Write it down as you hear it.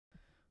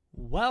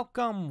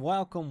Welcome.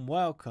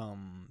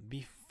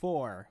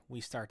 Before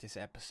we start this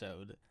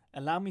episode,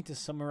 allow me to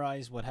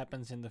summarize what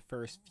happens in the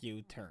first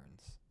few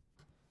turns.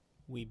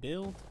 We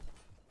build,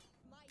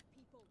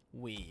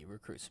 we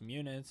recruit some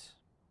units,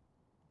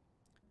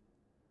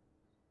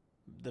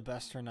 the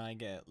Buster and I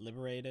get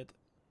liberated,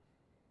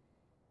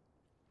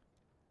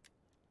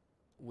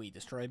 we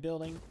destroy a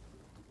building,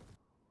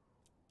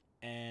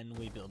 and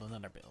we build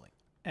another building.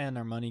 And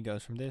our money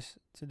goes from this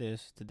to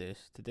this to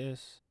this to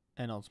this,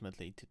 and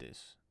ultimately to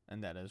this.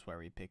 And that is where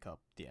we pick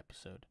up the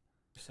episode.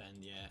 And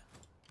yeah,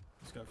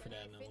 let's go for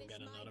that and then we'll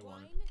get another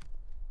one.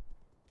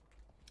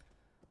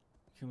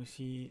 Can we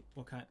see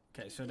what kind?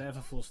 Okay, so they have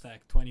a full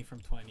stack, 20 from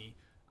 20.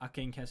 Our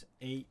king has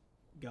 8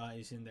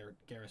 guys in their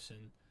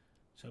garrison.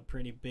 So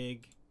pretty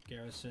big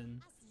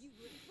garrison.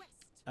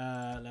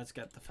 Let's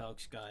get the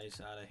Falcons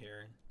guys out of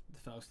here.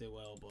 The Falcons did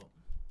well, but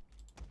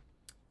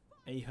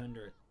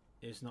 800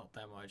 is not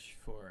that much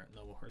for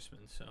Noble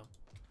Horsemen, so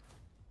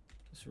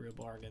it's a real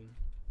bargain.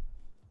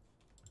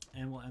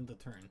 And we'll end the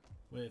turn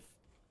with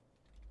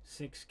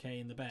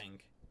 6k in the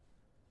bank,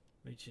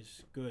 which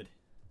is good,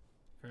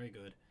 very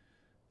good.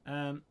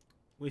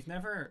 We've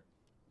never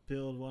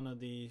built one of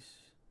these.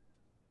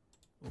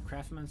 Oh,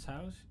 Craftsman's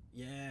house.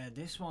 Yeah,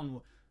 this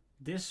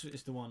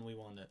is the one we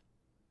wanted.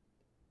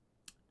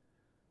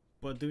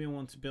 But do we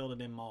want to build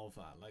it in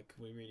Malva? Like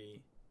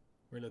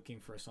we're looking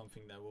for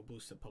something that will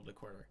boost the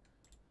public order.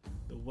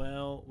 The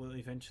well will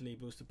eventually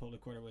boost the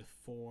public order with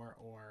 4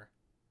 or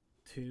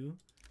 2.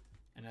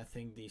 And I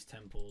think these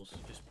temples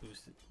just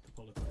boosted the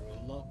public order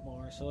a lot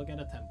more, so we'll get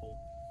a temple.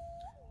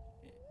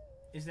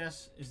 Is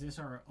this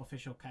our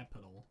official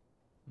capital,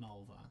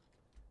 Malva?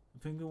 I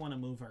think we want to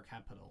move our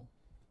capital.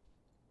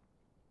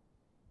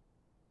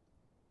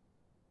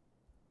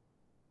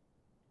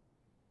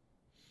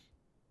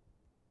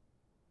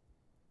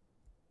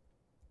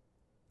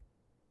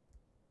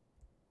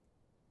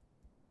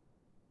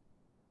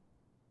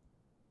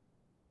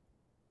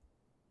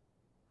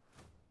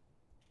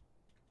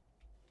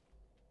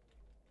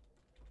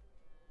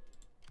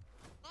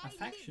 A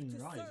faction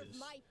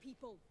rises.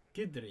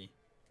 Getae,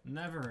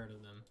 never heard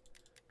of them.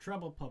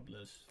 Trouble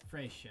Publius,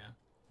 Thracia.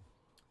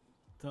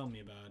 Tell me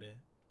about it.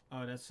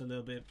 Oh, that's a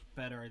little bit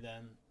better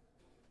than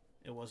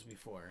it was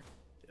before.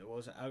 It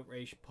was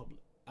outraged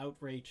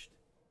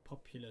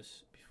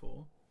populace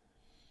before,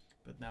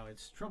 but now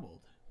it's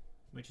troubled,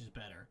 which is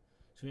better.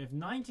 So we have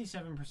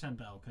 97%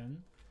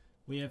 Balkan,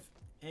 we have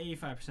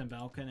 85%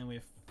 Balkan, and we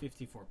have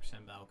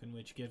 54% Balkan,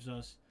 which gives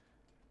us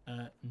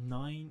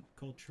 9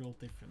 cultural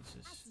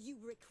differences. As you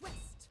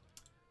request.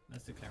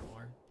 Let's declare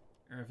war.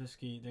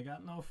 Erviski, they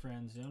got no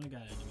friends, they only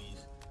got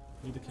enemies.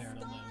 We declared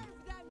on them.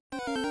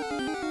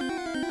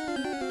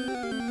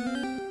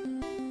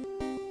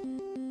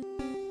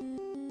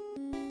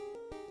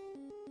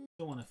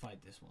 Don't want to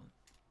fight this one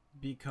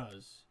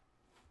because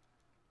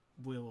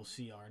we will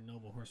see our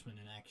noble horsemen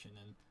in action,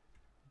 and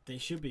they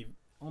should be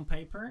on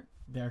paper.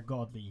 They're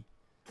godly.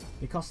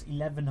 They cost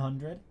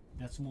 1100.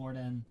 That's more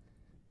than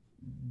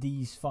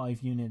these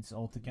 5 units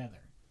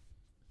altogether.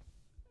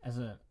 Is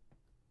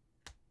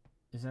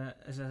that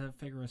a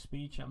figure of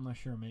speech? I'm not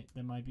sure, mate.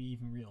 That might be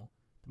even real.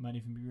 That might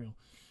even be real.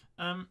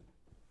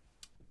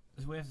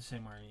 So we have the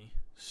same army.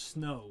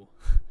 Snow.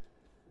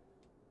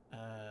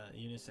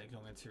 Units take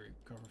longer to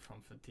recover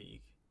from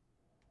fatigue.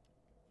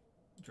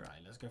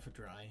 Dry. Let's go for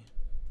dry.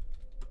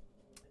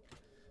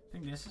 I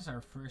think this is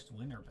our first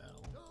winter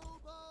battle.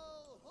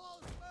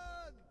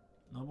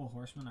 Noble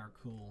horsemen are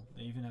cool.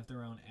 They even have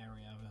their own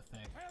area of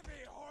effect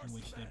in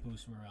which they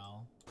boost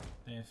morale.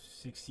 They have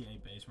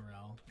 68 base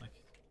morale. Like,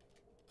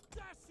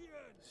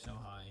 so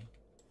high.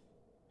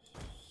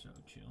 So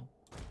chill.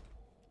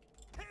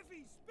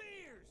 Heavy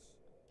spears!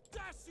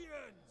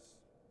 Dacians!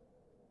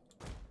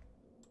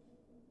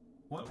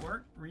 What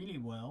worked really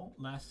well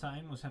last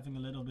time was having a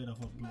little bit of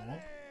a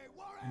blob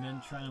and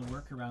then trying to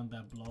work around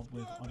that blob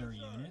with other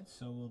units,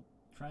 so we'll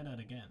try that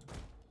again.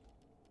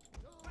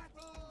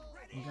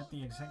 We'll get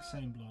the exact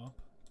same blob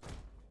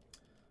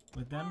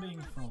with them being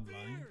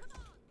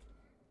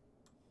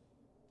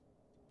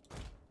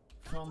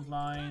front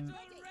line,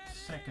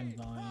 second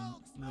line,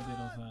 a little bit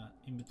of a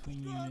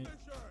in-between unit.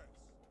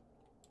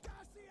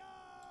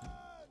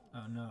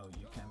 Oh no,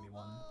 you can't be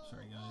one.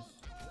 Sorry guys,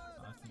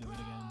 I'll have to do it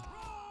again.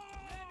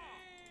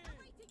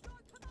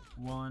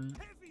 1,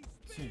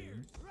 2,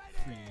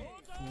 3,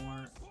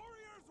 4,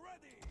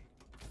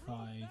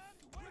 5,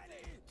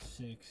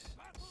 6,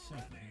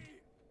 7.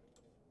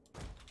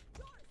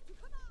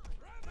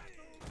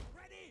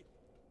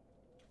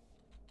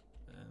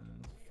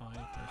 And 5,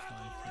 there's 5,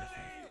 there's 5.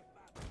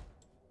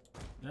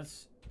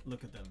 Let's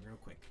look at them real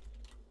quick.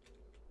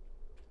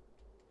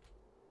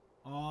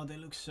 Oh, they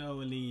look so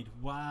elite.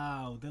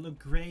 Wow, they look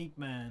great,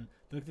 man.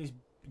 Look at these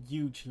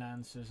huge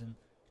lances and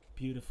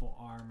beautiful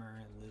armor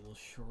and little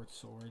short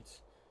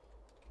swords.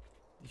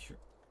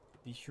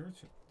 These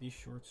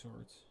short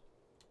swords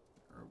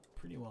are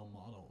pretty well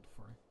modeled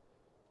for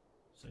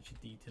such a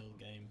detailed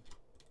game.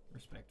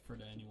 Respect for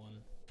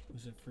anyone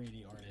who's a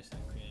 3D artist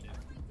and creative.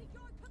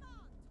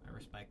 I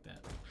respect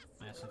that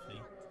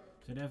massively.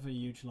 So So they have a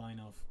huge line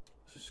of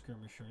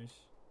skirmishers,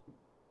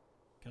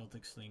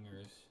 Celtic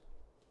slingers,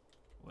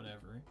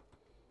 whatever.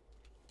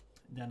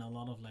 Then a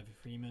lot of levy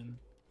freemen,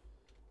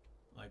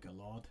 like a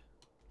lot,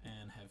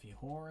 and heavy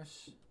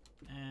horse,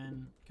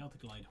 and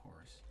Celtic light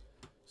horse.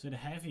 So the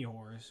heavy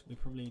horse, we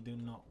probably do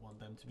not want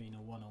them to be in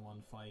a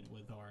one-on-one fight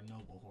with our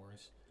noble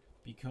horse,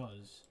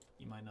 because,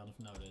 you might not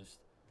have noticed,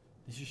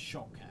 this is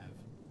shock cav.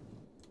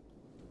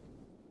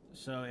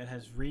 So it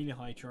has really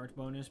high charge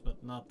bonus,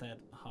 but not that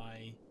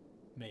high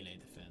melee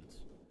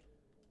defense.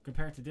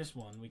 Compared to this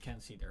one, we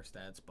can't see their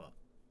stats, but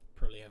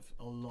probably have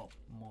a lot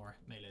more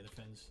melee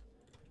defense.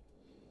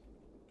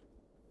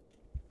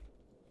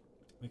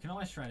 We can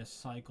always try to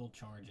cycle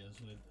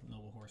charges with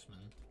noble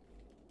horsemen,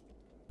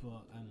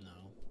 but I don't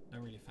know.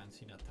 Don't really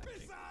fancy that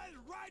tactic.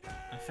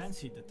 I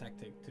fancy the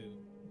tactic to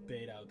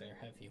bait out their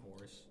heavy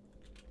horse.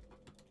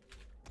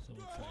 So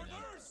we'll try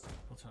that.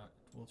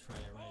 We'll try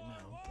it right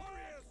now.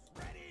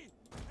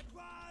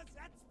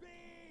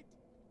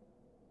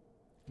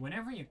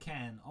 Whenever you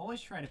can,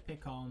 always try to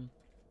pick on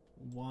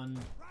one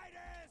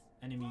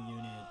enemy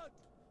unit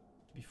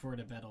before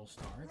the battle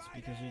starts,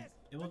 because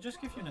it will just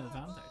give you an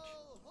advantage.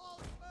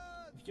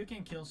 If you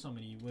can kill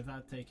somebody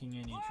without taking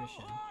any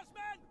attrition,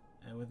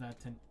 without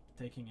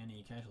taking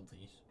any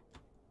casualties,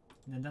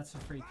 then that's a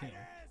free kill.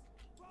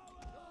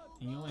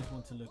 And you always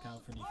want to look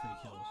out for the free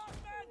kills.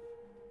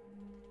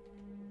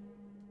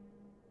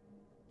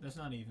 That's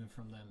not even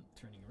from them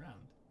turning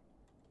around.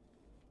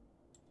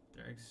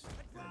 They're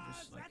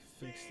just like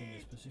fixed in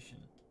this position.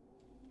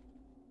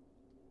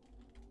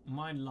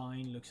 My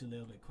line looks a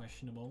little bit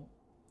questionable,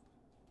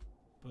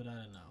 but I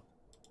don't know.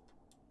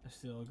 I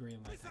still agree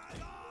with my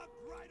tactic.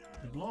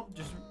 The blob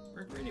just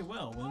worked really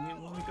well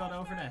when we got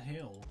over that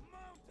hill.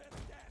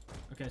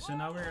 Okay, so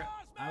now we're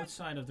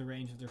outside of the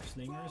range of their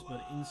slingers,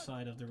 but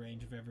inside of the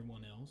range of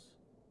everyone else.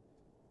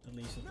 At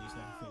least level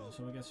freemen.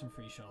 So we got some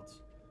free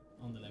shots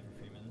on the level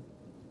freemen.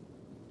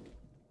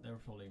 They will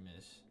probably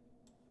miss.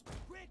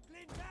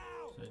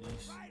 So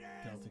these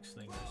Celtic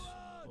slingers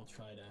will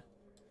try to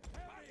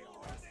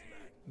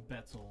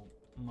battle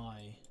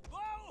my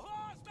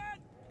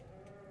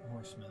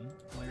horsemen.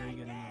 Why are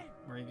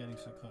you getting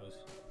so close?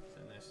 Is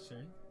that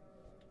necessary?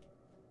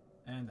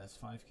 And that's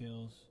 5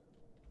 kills.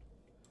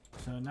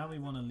 So now we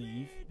want to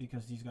leave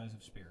because these guys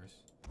have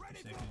spears,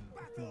 which they can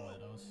throw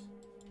at us.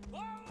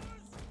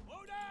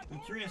 I'm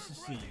curious to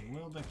see,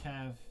 will the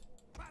cav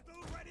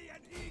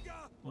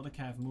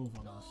move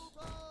on us?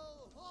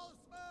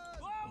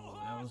 Oh,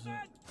 that was a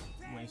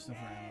waste of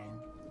our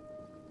ammo.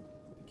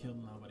 We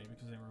killed nobody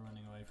because they were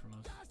running away from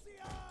us.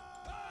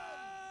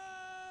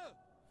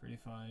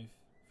 35,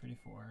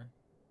 34.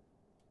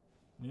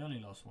 We only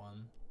lost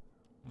 1.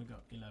 We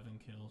got 11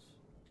 kills.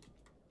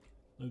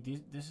 Look,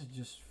 this is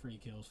just free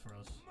kills for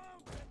us.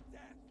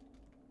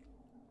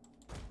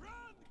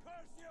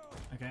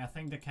 Okay, I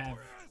think the cav's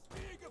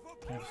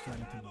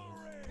starting to move.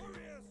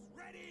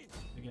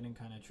 They're getting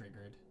kind of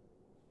triggered.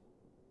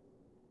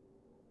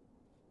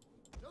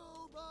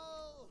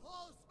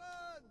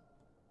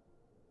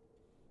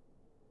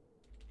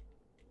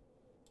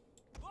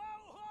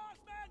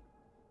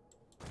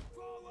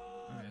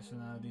 Okay, so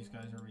now these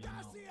guys are really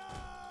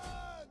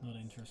not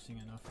interesting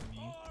enough for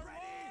me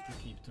to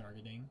keep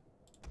targeting.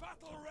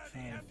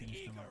 Try to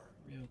finish them up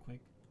real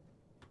quick.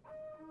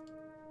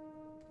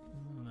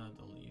 No,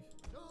 they'll leave.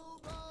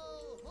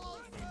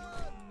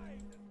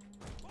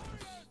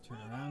 Let's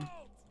turn around.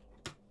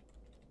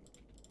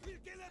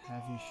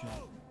 Have you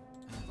shot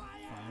and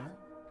fire.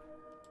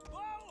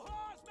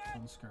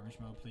 On skirmish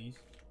mode, please.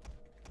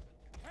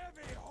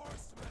 Heavy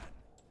horses.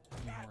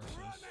 Just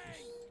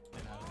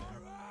get out of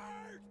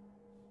there.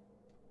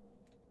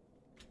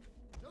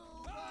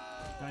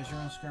 Guys, you're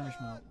on skirmish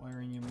mode. Why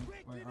aren't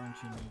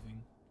you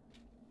moving?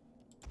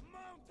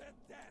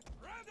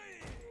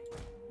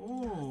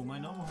 Ooh, my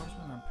normal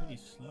horsemen are pretty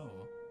slow.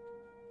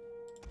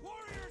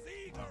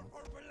 Wow.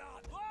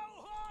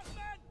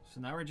 So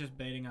now we're just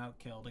baiting out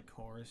Celtic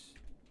horse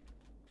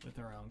with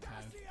our own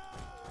cav.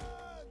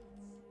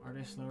 Are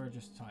they slow or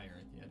just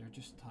tired? Yeah, they're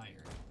just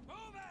tired.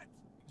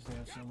 Because they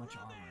have so much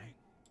armor.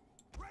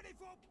 Ready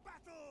for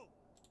battle!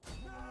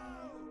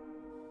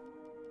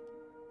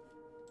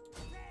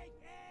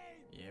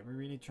 Yeah, we're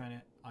really trying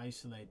to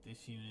isolate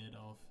this unit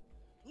of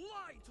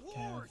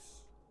cav.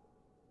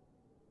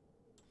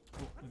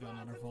 Oh, we got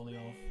another volley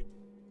off,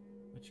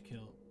 which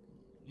killed,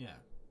 yeah,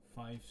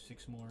 5,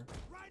 6 more.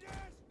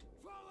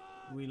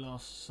 We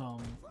lost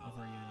some of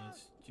our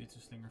units due to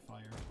slinger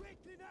fire.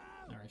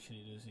 They're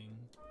actually losing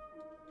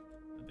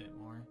a bit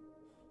more.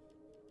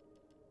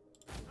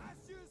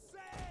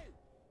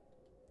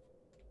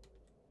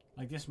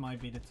 Like, this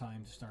might be the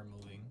time to start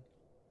moving.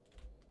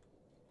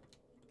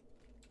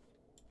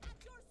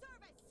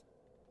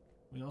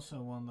 We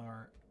also want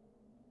our...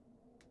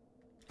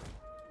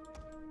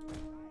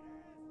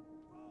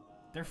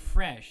 They're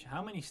fresh.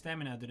 How many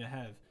stamina do they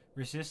have?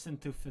 Resistant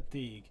to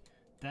fatigue.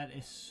 That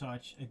is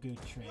such a good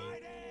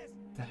trait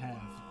to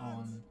have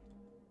on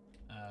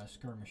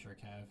skirmisher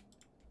cav.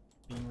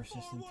 Being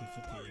resistant to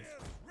fatigue.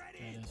 That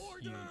is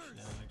huge.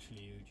 That is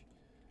actually huge.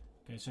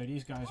 Okay, so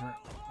these guys are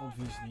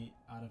obviously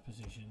out of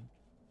position.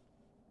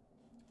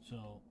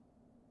 So,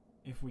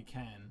 if we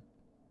can,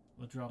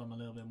 we'll draw them a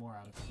little bit more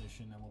out of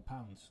position and we'll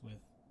pounce with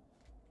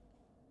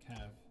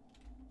Cav.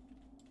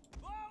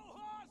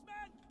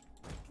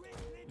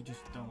 We just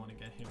don't want to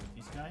get hit with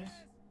these guys.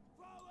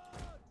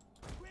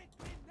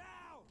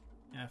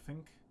 Yeah, I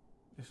think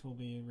this will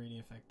be a really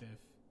effective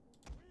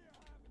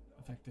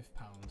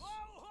pounce.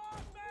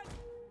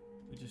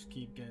 We just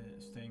keep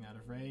staying out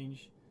of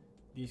range.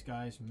 These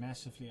guys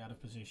massively out of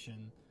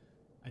position.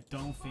 I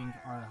don't think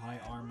our high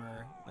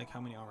armor, like how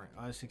many armor?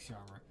 60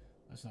 armor.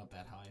 That's not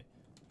that high.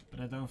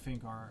 But I don't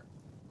think our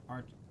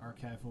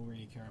Cav will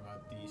really care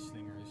about these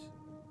slingers.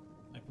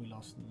 Like we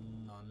lost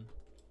none.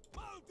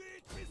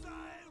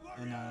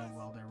 And now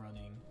while they're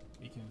running,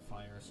 we can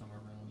fire some of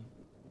our own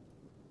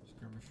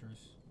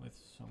skirmishers with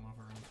some of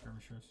our own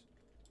skirmishers.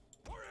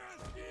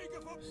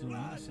 So we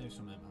need to save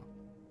some ammo.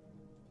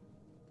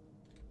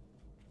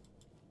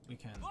 We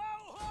can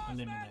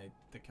eliminate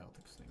the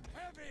Celtic slingers.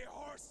 Heavy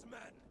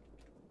horsemen.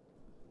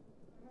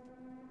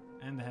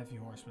 And the heavy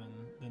horseman,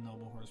 the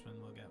noble horseman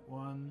will get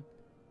 1,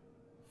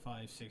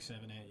 5, 6,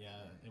 7, 8.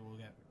 Yeah, it will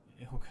get.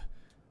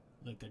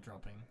 Look, they're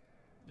dropping.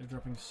 They're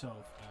dropping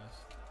so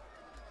fast.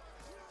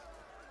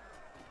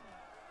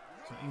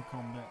 So in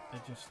combat, they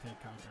just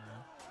take out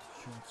their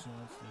short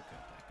swords. Look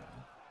at that guy.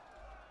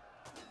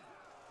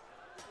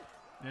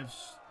 They have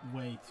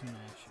way too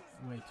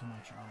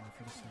much armor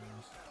for the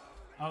slingers.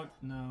 Oh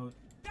no,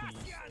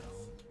 please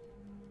don't.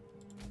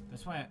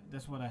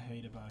 That's what I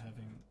hate about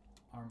having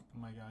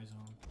my guys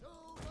on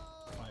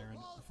fire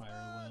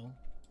will.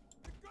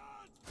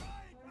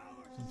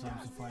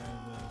 Sometimes the fire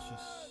will is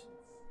just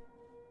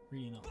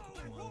really not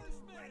what you want.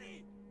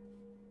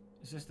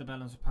 Is this the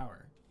balance of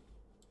power?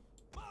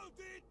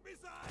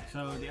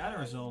 So the other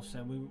resolve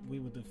said we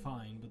would do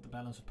fine, but the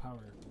balance of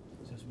power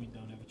says we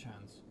don't have a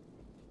chance.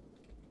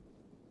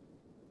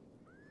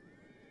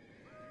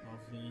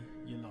 Lovely.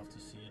 You love to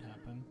see it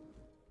happen.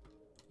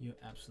 You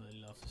absolutely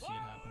love to see it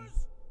happen.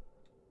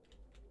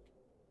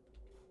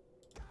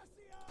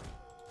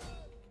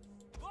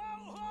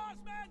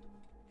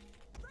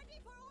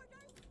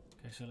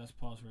 Okay, so let's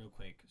pause real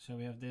quick. So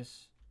we have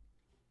this.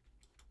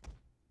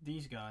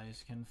 These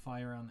guys can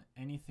fire on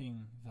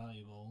anything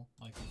valuable,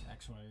 like these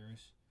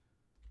X-Warriors,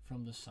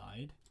 from the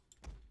side.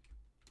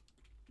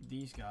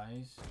 These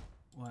guys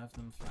will have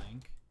them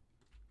flank.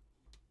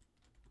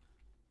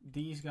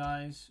 These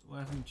guys will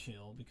have them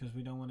chill, because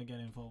we don't want to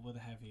get involved with a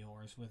heavy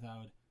horse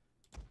without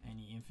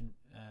any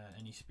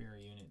spear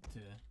unit to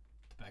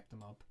back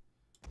them up.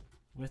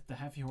 With the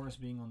heavy horse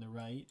being on the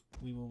right,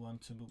 we will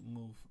want to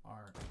move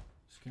our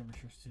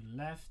skirmishers to the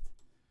left.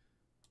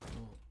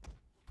 We'll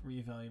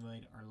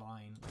reevaluate our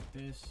line like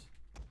this.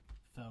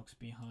 Falcons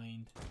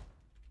behind.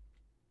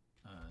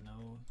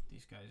 No,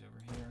 these guys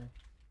over here.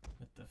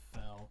 With the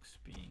Falcons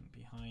being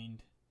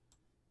behind.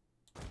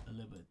 A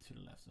little bit to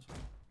the left as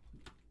well.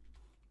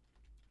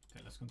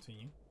 Okay, let's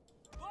continue.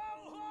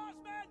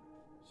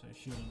 So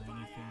shoot on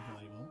anything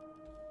valuable.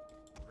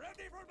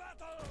 Ready for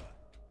battle!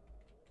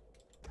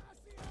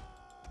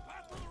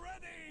 Battle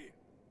ready!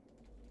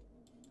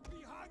 We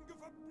hunger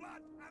for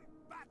blood and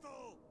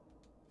battle!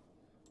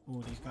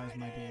 Oh, these guys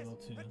might be able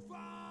to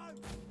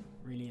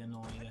really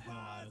annoy the hell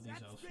out of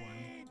these elves for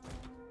him.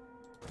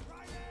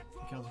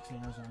 The Celtic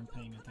slingers aren't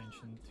paying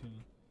attention to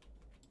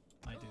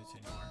my dudes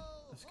anymore.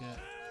 Let's get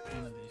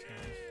one of these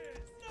guys.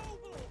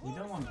 We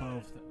don't want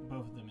both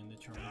of them in the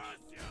charge.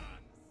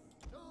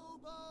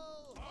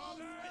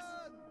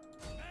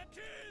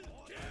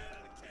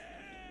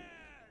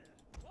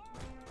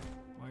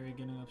 Why are you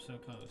getting up so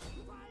close?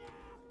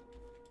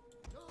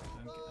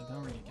 I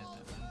don't really get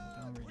that, man. I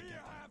don't really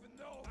get that.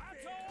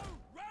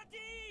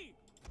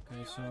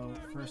 Okay, so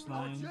first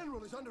line.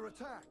 General is under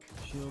attack.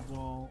 Shield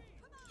wall,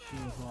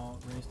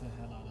 raise the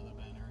hell out of the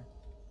banner.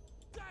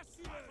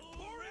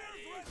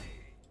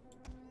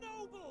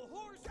 Noble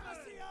horsemen!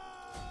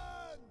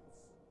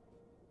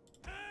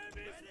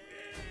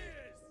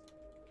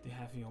 The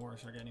heavy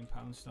horse are getting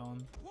pounced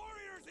on.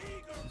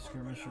 The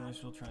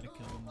skirmishers will try to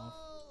kill them off.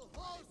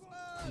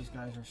 These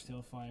guys are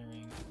still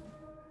firing.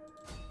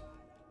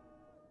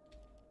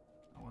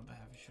 I want the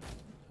heavy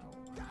shot. Oh.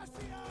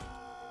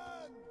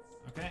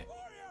 Okay,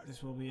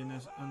 this will be an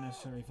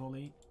unnecessary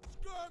volley,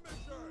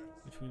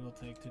 which we will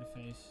take to the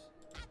face.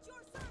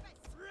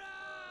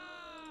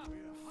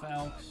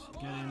 Falcons,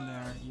 get in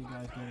there. You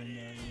guys get in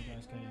there. You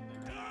guys get in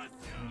there.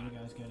 And you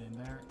guys get in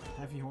there.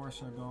 Heavy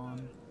horse are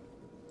gone.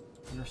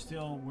 We're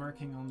still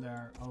working on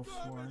their oath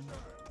sworn,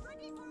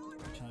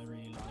 which I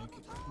really like.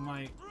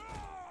 My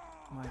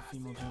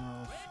female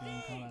general is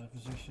being caught out of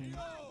position,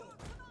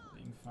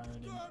 being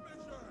fired in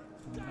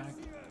from the back.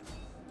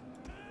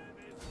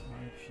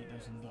 I hope she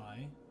doesn't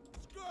die.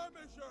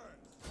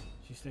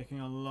 She's taking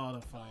a lot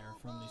of fire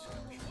from these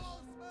skirmishers.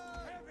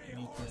 We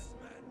need to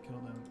kill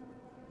them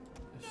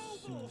as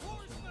soon as possible,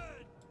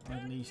 or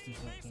at least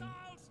disrupt them.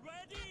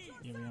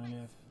 Yeah, we only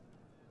have.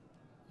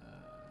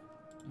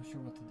 Not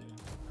sure what to do.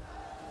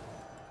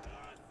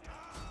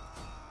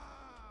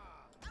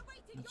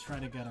 Let's try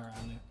to get our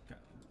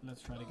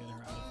let's try to get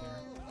her out of here.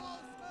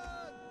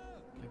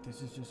 Like,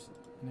 this is just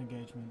an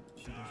engagement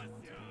she doesn't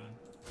want to be in.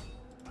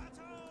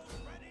 Battle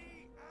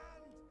ready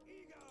and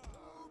eager.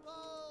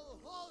 Noble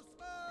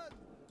horsemen,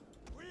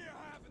 we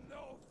have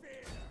no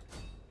fear.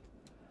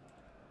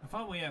 I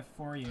thought we have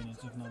 4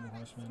 units of noble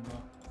horsemen,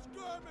 but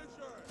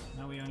Skirmishers,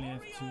 now we only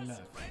have 2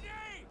 left. ready.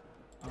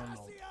 Oh no.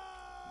 Cassian!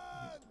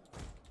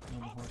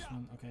 Noble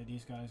horsemen. Okay,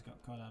 these guys got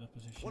caught out of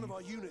position. One of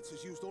our units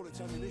has used all its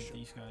And ammunition.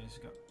 these guys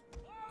got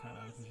caught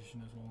out of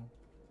position as well.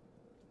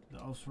 The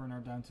Oathsworn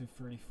are down to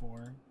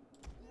 34,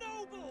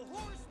 Noble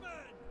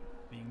horsemen,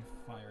 being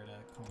fired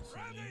at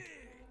constantly. ready.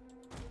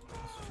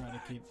 Let's try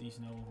to keep these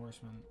noble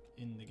horsemen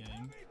in the game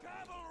Heavy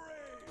cavalry.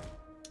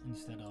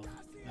 instead of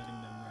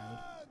letting them raid.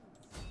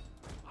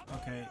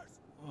 Okay.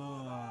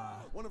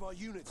 One of our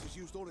units has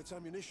used all its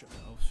ammunition.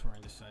 The Oathsworn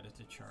decided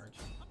to charge.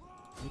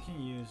 We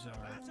can use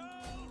our Battle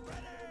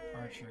ready.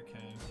 archer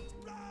cave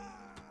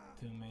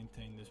to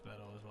maintain this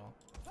battle as well.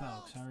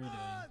 Falx, how are you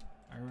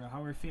doing?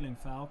 How are we feeling,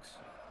 Falx?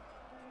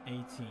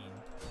 18. Axe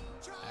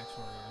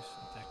warriors.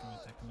 Attack him,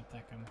 attack him,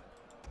 attack him.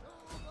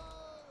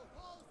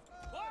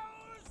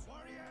 Bows,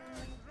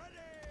 warriors, ready.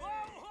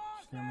 Bow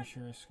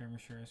horsemen.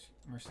 Skirmishers,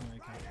 mercenary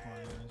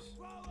cavalry warriors.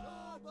 Yeah,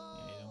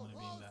 you don't want to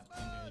be in that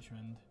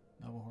engagement.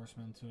 Noble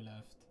horsemen, 2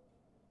 left.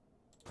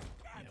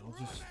 Yeah, we'll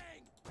just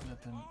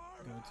let them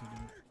go to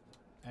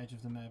the edge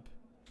of the map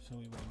so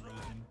we won't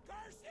lose him.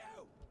 Curse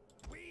you.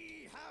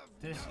 We have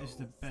This is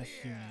the best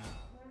unit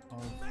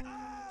of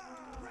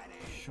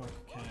shock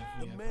cav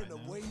The we have men right are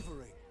now.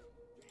 wavering.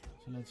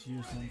 So let's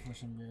use them for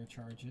some rear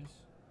charges.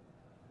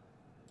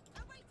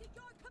 Awaiting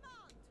your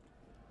command.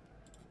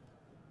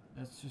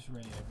 Let's just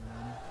ready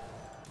everyone.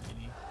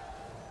 Ready.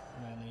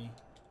 Rally.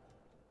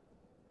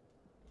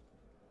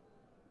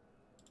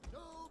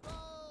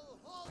 noble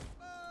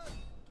horsemen.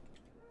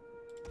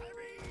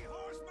 Heavy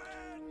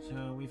horsemen.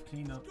 So we've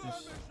cleaned up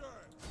this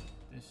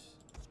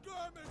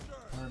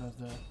Skirmishers. part of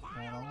the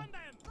Fire battle. on them.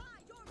 By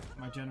your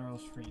My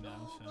general's free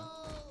now,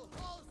 so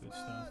good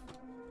stuff.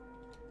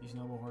 These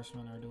noble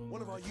horsemen are doing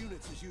One of our work.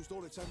 units has used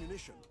all its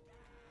ammunition.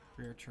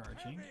 Rear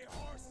charging, Heavy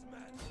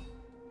horsemen.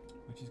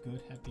 which is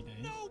good. Happy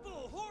days.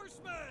 Noble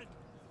horsemen.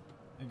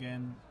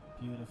 Again,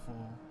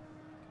 beautiful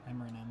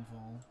hammer and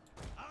anvil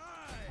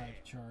Aye.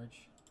 type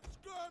charge.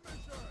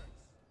 Skirmishers.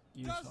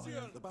 Use all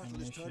your The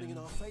battle is turning in ammunition.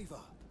 our favor.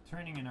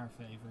 Turning in our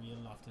favor. You'll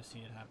love to see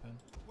it happen.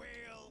 We'll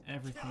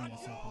Everything kill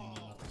that's you happening,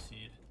 you'll all. love to see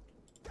it.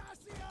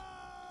 Cassians.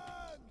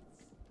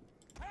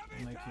 Heavy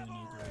I'll make you a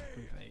new cavalry.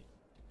 group 8.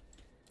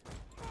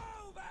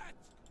 Move it.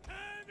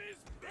 Time is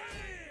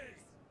ready.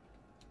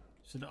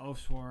 So the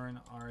Oathsworn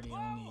are the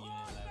only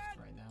unit left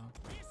right now.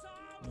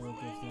 We'll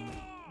give them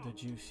the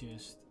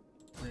juiciest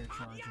rear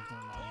charge of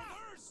their life,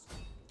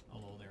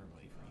 although they're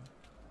wavering.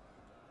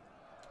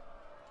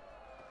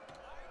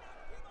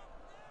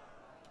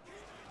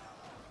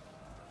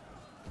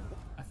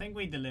 I think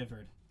we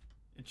delivered.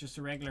 It's just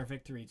a regular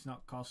victory. It's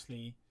not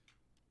costly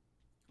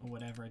or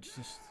whatever. It's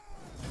just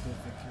a good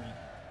victory.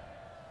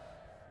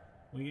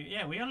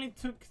 We only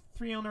took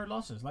 300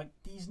 losses. Like,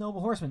 these noble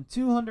horsemen,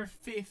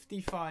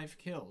 255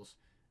 kills,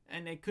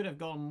 and they could have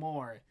gone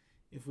more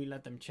if we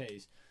let them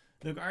chase.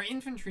 Look, our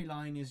infantry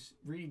line is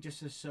really just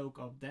to soak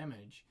up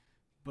damage,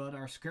 but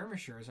our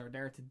skirmishers are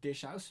there to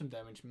dish out some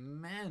damage.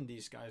 Man,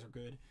 these guys are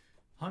good.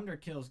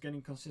 100 kills,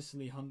 getting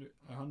consistently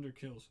 100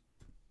 kills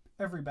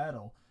every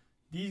battle.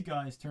 These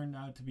guys turned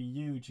out to be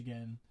huge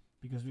again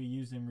because we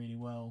used them really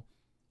well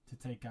to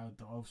take out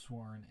the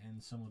Oathsworn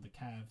and some of the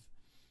Cav.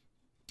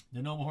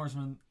 The Noble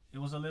Horsemen, it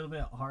was a little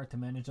bit hard to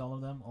manage all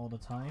of them all the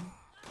time,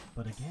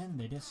 but again,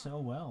 they did so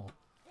well.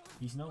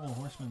 These Noble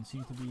Horsemen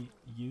seem to be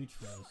huge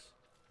for us.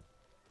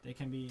 They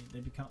can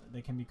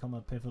become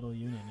a pivotal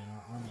unit in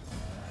our army.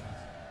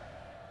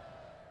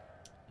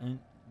 And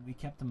we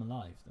kept them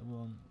alive.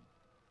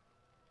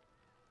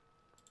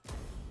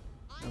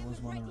 That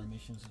was one of our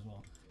missions as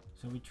well.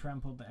 So we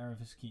trampled the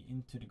Araviski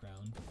into the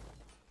ground.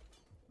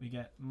 We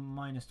get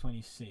minus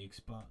 26,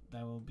 but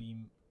that will be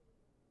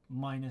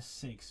minus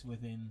 6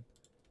 within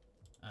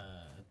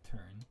a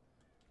turn.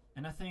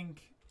 And I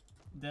think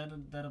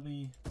that'll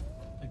be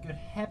a good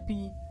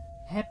happy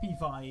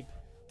vibe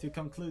to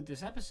conclude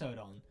this episode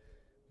on.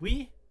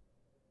 We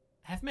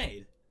have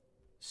made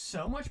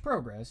so much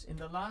progress in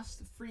the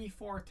last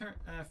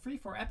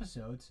 3-4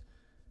 episodes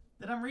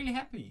that I'm really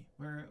happy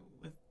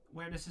with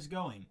where this is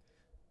going.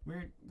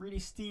 We're really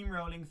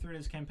steamrolling through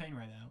this campaign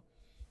right now.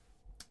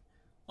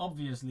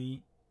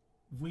 Obviously,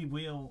 we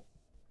will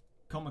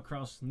come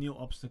across new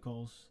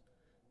obstacles.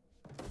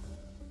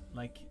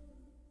 Like,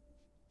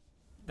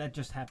 that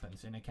just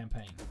happens in a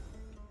campaign.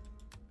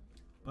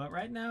 But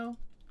right now,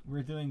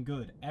 we're doing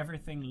good.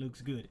 Everything looks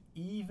good.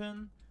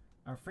 Even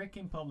our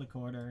freaking public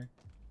order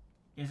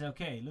is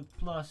okay. Look,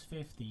 plus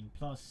 15,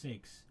 plus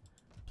 6,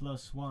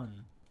 plus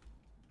 1.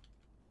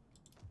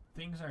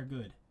 Things are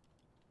good.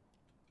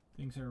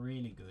 Things are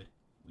really good.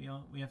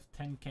 We have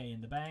 10k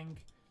in the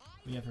bank.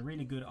 We have a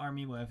really good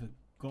army. We have a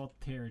god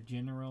tier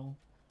general.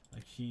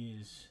 Like, she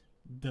is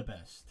the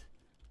best.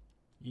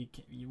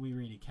 we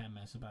really can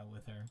mess about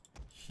with her.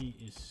 She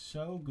is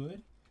so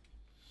good.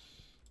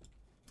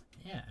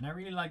 Yeah, and I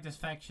really like this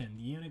faction.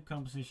 The unit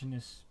composition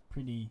is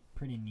pretty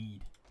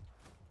neat.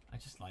 I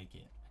just like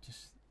it.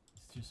 It's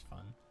just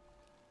fun.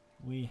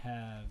 We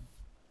have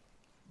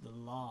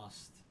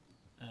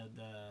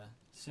the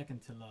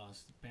second to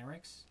last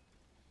barracks.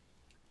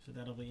 So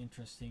that'll be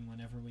interesting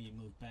whenever we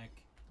move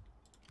back.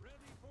 Ready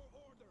for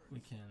orders. We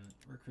can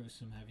recruit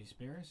some heavy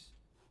spears.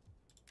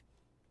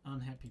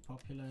 Unhappy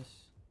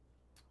populace.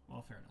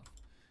 Well, fair enough.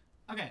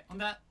 Okay, on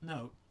that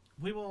note,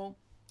 we will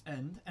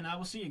end, and I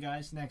will see you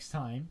guys next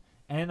time.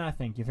 And I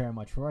thank you very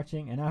much for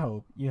watching, and I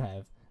hope you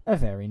have a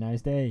very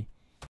nice day.